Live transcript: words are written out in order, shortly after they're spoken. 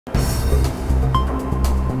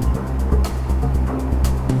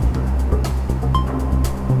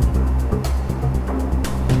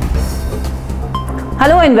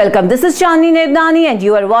Hello and welcome. This is Chandni Nebnani and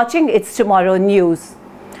you are watching It's Tomorrow News.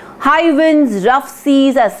 High winds, rough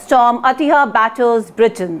seas as Storm Atiyah batters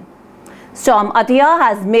Britain. Storm Atiyah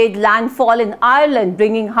has made landfall in Ireland,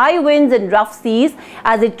 bringing high winds and rough seas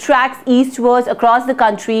as it tracks eastwards across the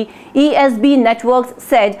country. ESB Networks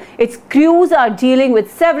said its crews are dealing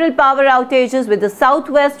with several power outages, with the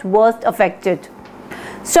southwest worst affected.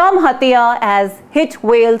 Storm Atiyah has hit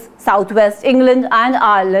Wales, southwest England and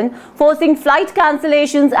Ireland, forcing flight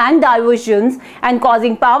cancellations and diversions and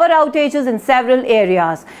causing power outages in several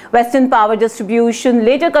areas. Western Power Distribution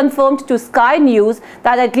later confirmed to Sky News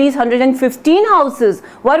that at least 115 houses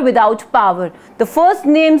were without power. The first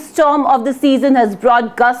named storm of the season has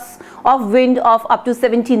brought gusts of wind of up to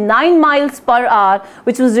 79 miles per hour,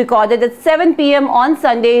 which was recorded at 7 p.m. on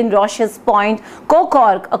Sunday in Roches Point,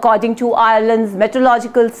 Cork, according to Ireland's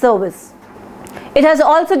Meteorological Service. It has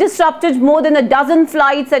also disrupted more than a dozen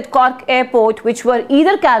flights at Cork Airport, which were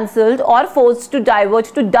either cancelled or forced to divert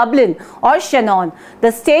to Dublin or Shannon.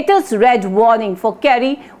 The status red warning for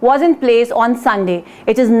Kerry was in place on Sunday.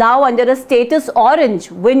 It is now under a status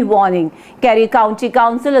orange wind warning. Kerry County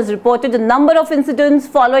Council has reported a number of incidents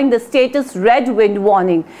following the status red wind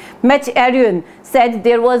warning. Met Arian said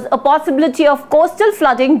there was a possibility of coastal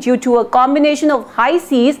flooding due to a combination of high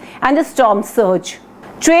seas and a storm surge.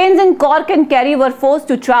 Trains in Cork and Kerry were forced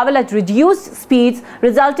to travel at reduced speeds,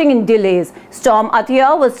 resulting in delays. Storm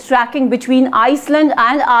Atiyah was tracking between Iceland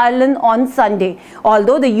and Ireland on Sunday.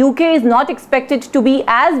 Although the UK is not expected to be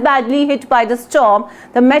as badly hit by the storm,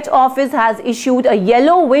 the Met Office has issued a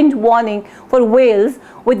yellow wind warning for Wales,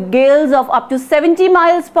 with gales of up to 70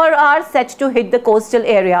 miles per hour set to hit the coastal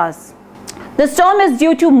areas. The storm is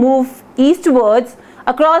due to move eastwards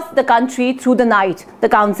across the country through the night. The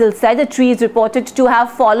council said a tree is reported to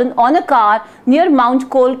have fallen on a car near Mount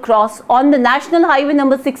Cole Cross on the National Highway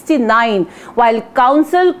number 69, while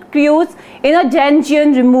council crews in a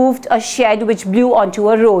dungeon removed a shed which blew onto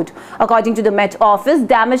a road. According to the Met Office,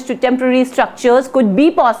 damage to temporary structures could be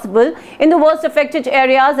possible in the worst affected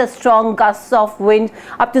areas as strong gusts of wind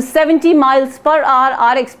up to 70 miles per hour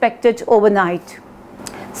are expected overnight.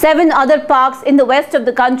 7 other parks in the west of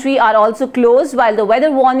the country are also closed while the weather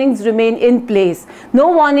warnings remain in place. No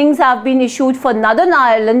warnings have been issued for Northern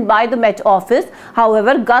Ireland by the Met Office.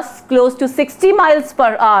 However, gusts close to 60 miles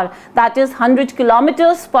per hour, that is 100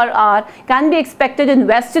 kilometers per hour, can be expected in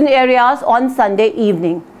western areas on Sunday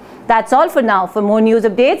evening. That's all for now. For more news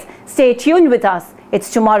updates, stay tuned with us. It's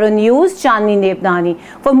Tomorrow News, Chandni Nebnani.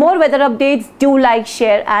 For more weather updates, do like,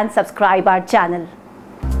 share and subscribe our channel.